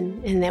in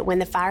heaven, and that when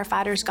the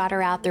firefighters got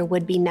her out, there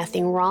would be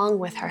nothing wrong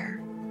with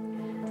her.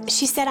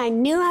 She said, I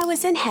knew I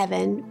was in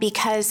heaven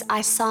because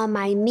I saw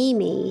my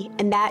Mimi,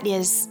 and that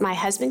is my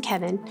husband,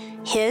 Kevin,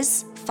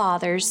 his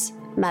father's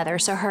mother,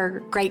 so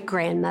her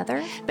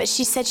great-grandmother. But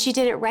she said she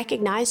didn't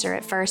recognize her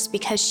at first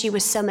because she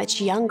was so much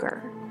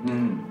younger.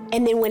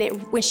 And then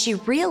when she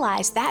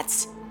realized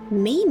that's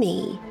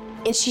Mimi,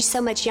 and she's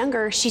so much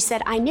younger, she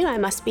said, I knew I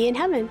must be in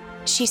heaven.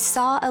 She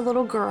saw a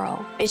little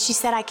girl, and she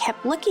said, I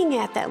kept looking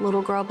at that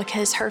little girl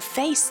because her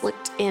face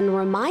looked and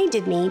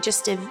reminded me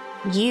just of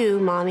you,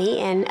 Mommy,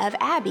 and of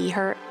Abby,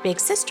 her big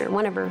sister,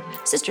 one of her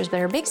sisters, but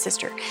her big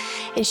sister.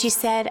 And she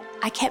said,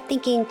 I kept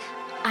thinking,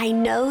 I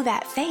know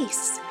that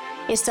face.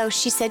 And so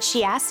she said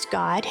she asked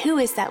God, who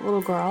is that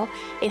little girl?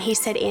 And he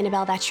said,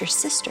 Annabelle, that's your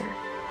sister.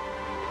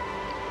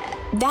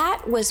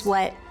 That was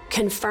what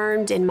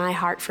confirmed in my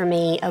heart for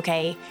me,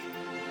 okay,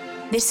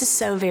 this is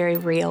so very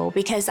real,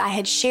 because I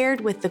had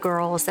shared with the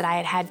girls that I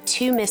had had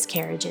 2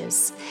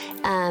 miscarriages,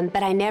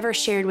 but I never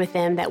shared with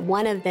them that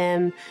one of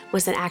them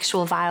was an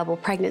actual viable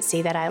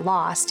pregnancy that I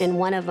lost, and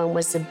one of them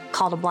was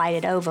called a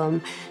blighted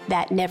ovum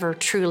that never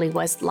truly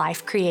was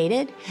life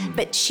created.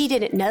 But she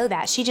didn't know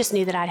that. She just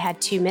knew that I'd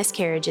had 2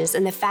 miscarriages,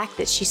 and the fact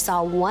that she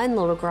saw one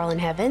little girl in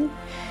heaven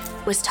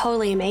was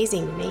totally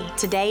amazing to me.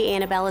 Today,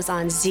 Annabelle is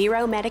on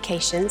 0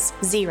 medications,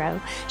 0.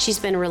 She's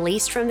been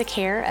released from the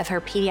care of her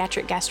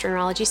pediatric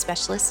gastroenterology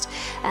specialist,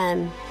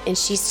 and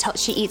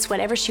she eats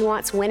whatever she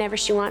wants, whenever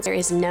she wants. There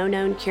is no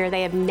known cure.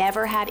 They have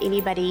never had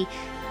anybody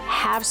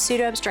have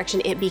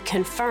pseudo-obstruction, it be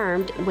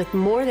confirmed with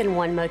more than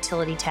 1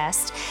 motility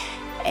test,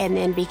 and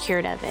then be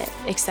cured of it,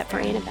 except for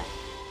Annabelle.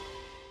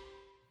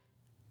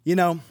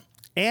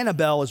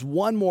 Annabelle is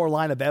one more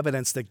line of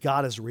evidence that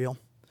God is real.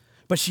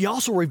 But she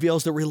also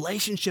reveals that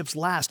relationships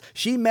last.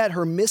 She met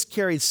her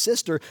miscarried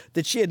sister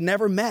that she had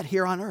never met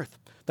here on earth.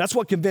 That's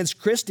what convinced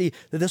Christy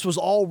that this was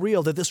all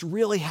real, that this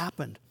really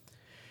happened.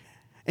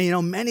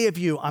 And many of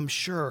you, I'm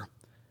sure,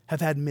 have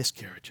had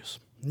miscarriages.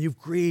 And you've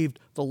grieved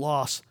the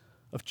loss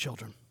of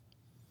children.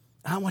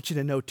 And I want you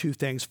to know 2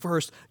 things.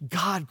 First,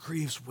 God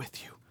grieves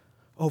with you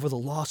over the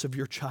loss of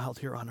your child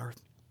here on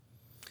earth.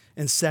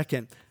 And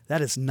second,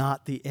 that is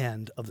not the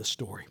end of the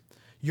story.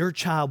 Your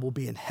child will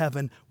be in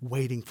heaven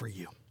waiting for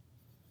you.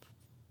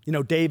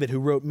 David, who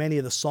wrote many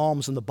of the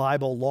Psalms in the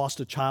Bible, lost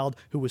a child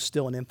who was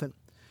still an infant.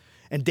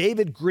 And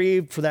David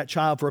grieved for that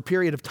child for a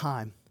period of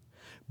time.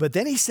 But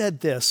then he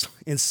said this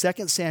in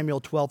 2 Samuel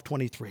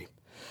 12:23.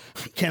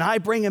 Can I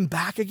bring him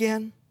back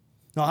again?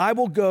 No, I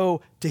will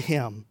go to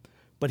him,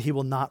 but he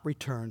will not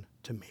return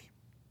to me.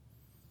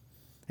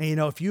 And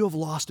if you have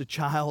lost a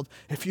child,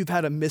 if you've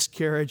had a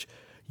miscarriage,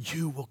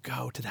 you will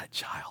go to that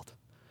child.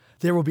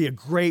 There will be a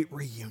great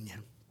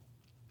reunion.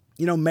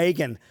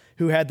 Megan,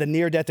 who had the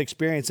near-death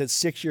experience at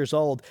 6 years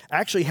old,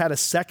 actually had a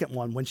second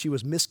one when she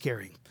was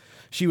miscarrying.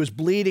 She was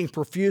bleeding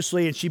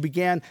profusely, and she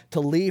began to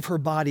leave her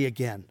body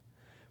again.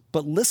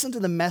 But listen to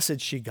the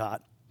message she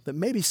got that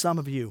maybe some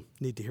of you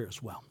need to hear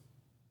as well.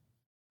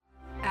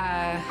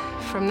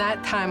 From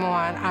that time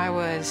on, I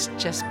was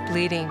just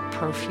bleeding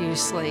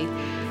profusely,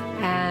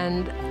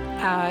 and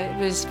it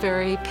was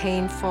very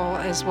painful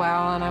as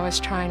well, and I was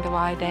trying to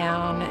lie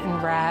down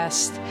and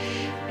rest.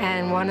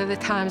 And one of the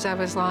times I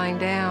was lying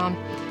down,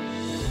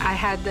 I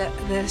had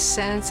the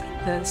sense,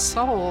 the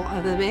soul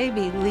of the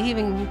baby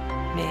leaving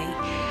me.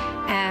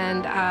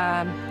 And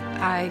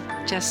I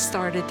just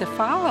started to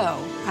follow.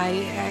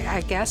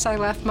 I guess I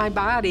left my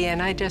body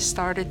and I just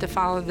started to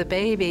follow the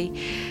baby.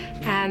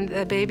 And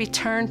the baby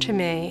turned to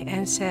me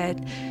and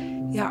said,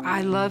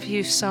 I love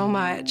you so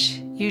much.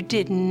 You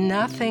did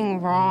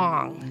nothing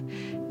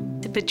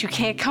wrong, but you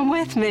can't come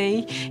with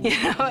me,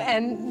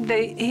 and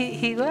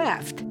he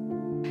left.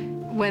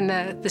 when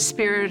the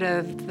spirit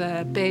of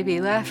the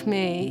baby left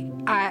me,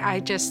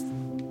 I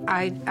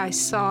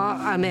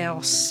saw a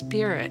male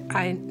spirit.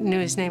 I knew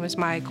his name was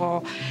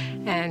Michael,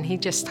 and he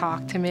just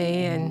talked to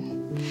me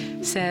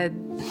and said,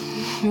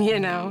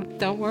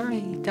 don't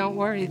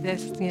worry,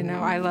 this,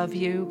 I love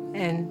you,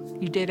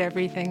 and you did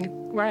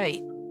everything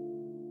right.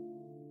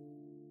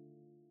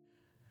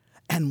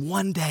 And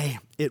one day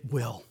it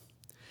will.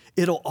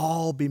 It'll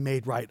all be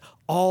made right.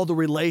 All the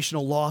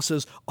relational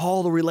losses,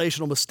 all the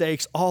relational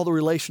mistakes, all the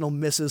relational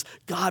misses,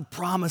 God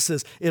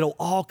promises it'll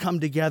all come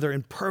together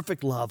in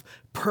perfect love,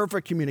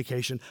 perfect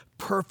communication,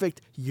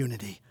 perfect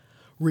unity.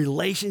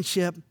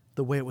 Relationship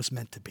the way it was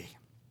meant to be.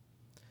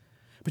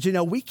 But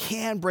we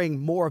can bring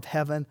more of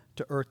heaven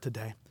to earth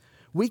today.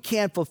 We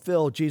can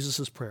fulfill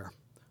Jesus' prayer.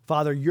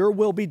 Father, your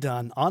will be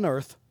done on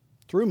earth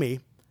through me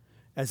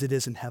as it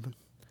is in heaven.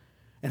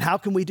 And how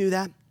can we do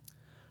that?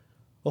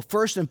 Well,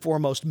 first and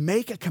foremost,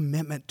 make a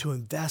commitment to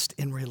invest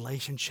in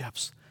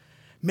relationships.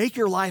 Make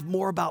your life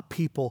more about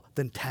people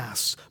than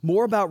tasks,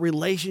 more about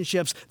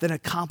relationships than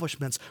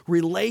accomplishments.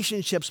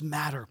 Relationships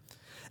matter.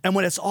 And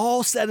when it's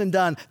all said and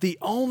done, the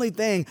only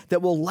thing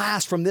that will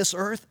last from this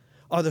earth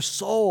are the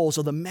souls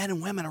of the men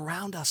and women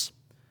around us.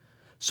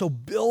 So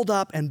build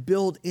up and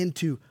build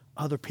into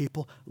other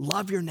people.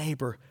 Love your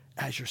neighbor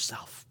as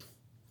yourself.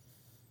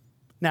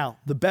 Now,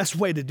 the best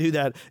way to do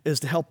that is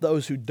to help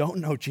those who don't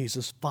know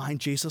Jesus find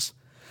Jesus.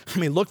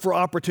 Look for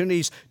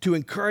opportunities to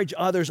encourage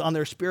others on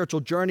their spiritual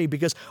journey,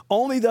 because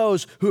only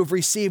those who have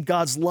received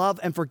God's love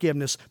and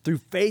forgiveness through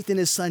faith in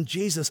his son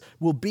Jesus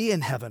will be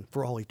in heaven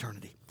for all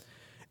eternity.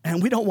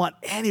 And we don't want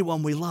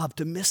anyone we love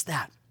to miss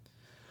that.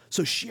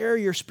 So share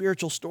your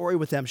spiritual story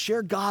with them.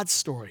 Share God's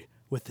story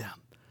with them.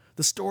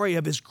 The story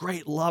of his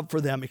great love for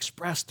them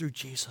expressed through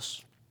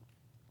Jesus.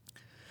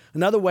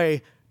 Another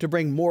way to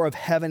bring more of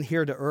heaven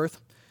here to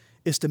earth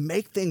is to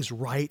make things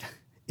right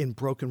in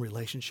broken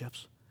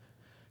relationships.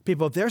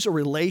 People, if there's a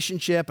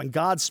relationship and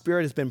God's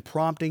Spirit has been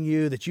prompting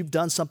you that you've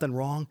done something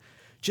wrong,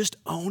 just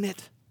own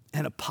it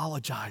and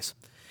apologize.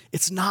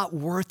 It's not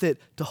worth it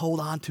to hold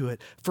on to it.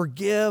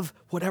 Forgive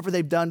whatever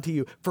they've done to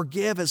you.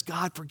 Forgive as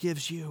God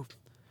forgives you.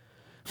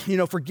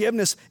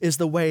 Forgiveness is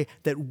the way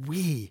that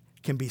we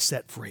can be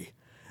set free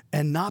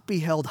and not be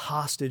held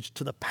hostage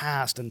to the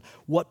past and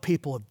what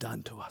people have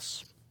done to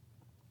us.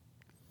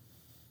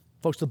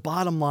 Folks, the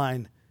bottom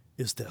line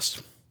is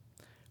this: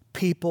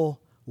 people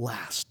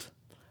last.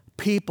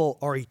 People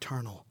are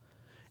eternal,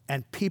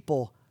 and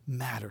people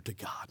matter to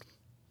God.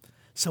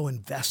 So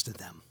invest in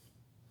them.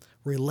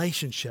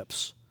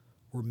 Relationships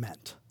were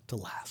meant to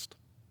last.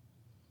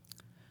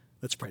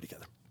 Let's pray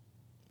together.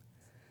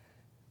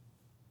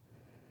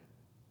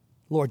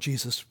 Lord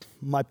Jesus,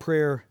 my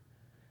prayer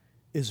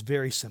is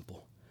very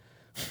simple: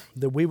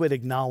 that we would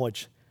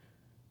acknowledge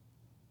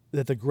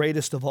that the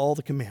greatest of all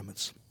the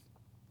commandments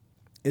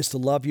is to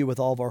love you with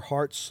all of our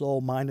heart, soul,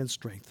 mind, and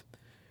strength,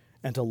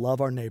 and to love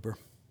our neighbor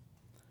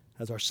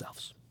as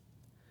ourselves.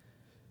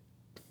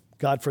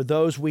 God, for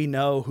those we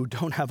know who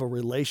don't have a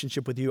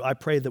relationship with you, I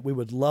pray that we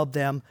would love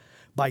them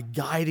by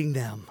guiding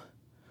them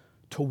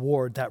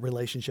toward that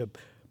relationship,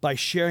 by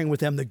sharing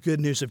with them the good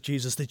news of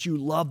Jesus, that you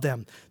love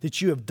them,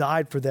 that you have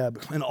died for them,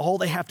 and all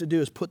they have to do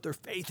is put their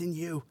faith in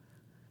you,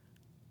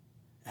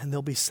 and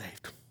they'll be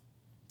saved.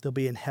 They'll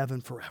be in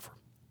heaven forever.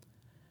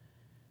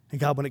 And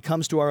God, when it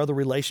comes to our other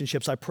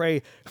relationships, I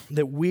pray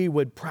that we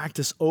would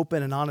practice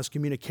open and honest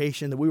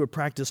communication, that we would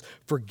practice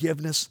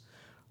forgiveness,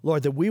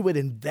 Lord, that we would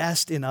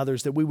invest in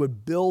others, that we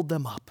would build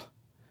them up,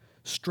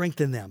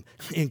 strengthen them,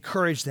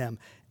 encourage them,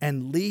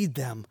 and lead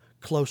them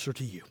closer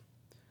to you.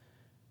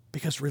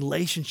 Because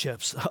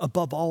relationships,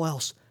 above all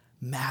else,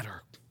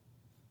 matter.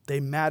 They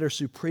matter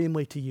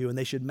supremely to you, and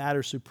they should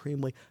matter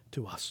supremely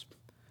to us.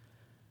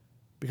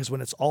 Because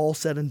when it's all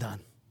said and done,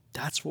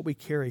 that's what we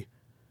carry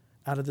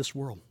out of this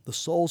world. The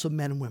souls of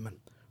men and women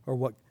are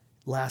what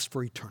lasts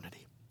for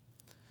eternity.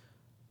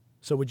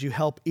 So would you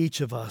help each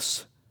of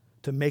us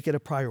to make it a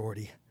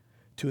priority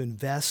to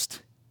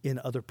invest in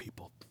other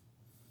people,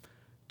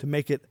 to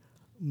make it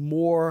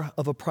more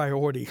of a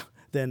priority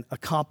than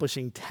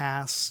accomplishing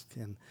tasks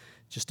and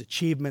just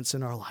achievements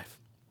in our life.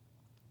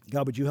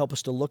 God, would you help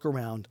us to look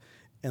around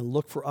and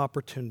look for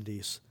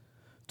opportunities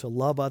to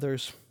love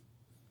others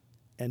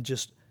and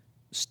just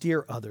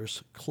steer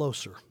others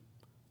closer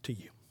to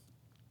you.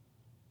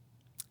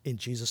 In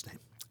Jesus' name,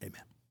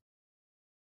 amen.